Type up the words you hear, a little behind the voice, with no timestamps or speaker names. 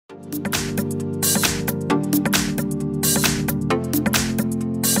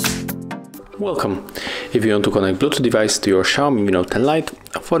Welcome. If you want to connect Bluetooth device to your Xiaomi Mi Note 10 Lite,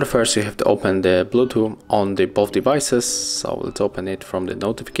 for the first you have to open the Bluetooth on both devices. So let's open it from the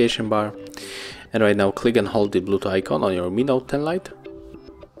notification bar. And right now click and hold the Bluetooth icon on your Mi Note 10 Lite.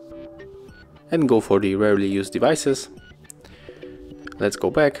 And go for the rarely used devices. Let's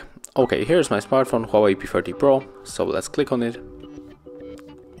go back. Okay, here's my smartphone, Huawei P30 Pro. So let's click on it.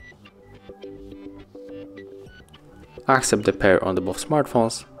 Accept the pair on both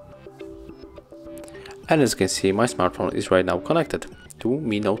smartphones. And as you can see, my smartphone is right now connected to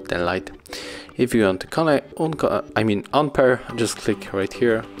Mi Note 10 Lite. If you want to unpair, just click right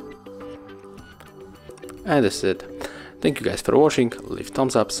here. And that's it. Thank you guys for watching, leave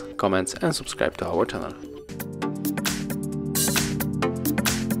thumbs ups, comments and subscribe to our channel.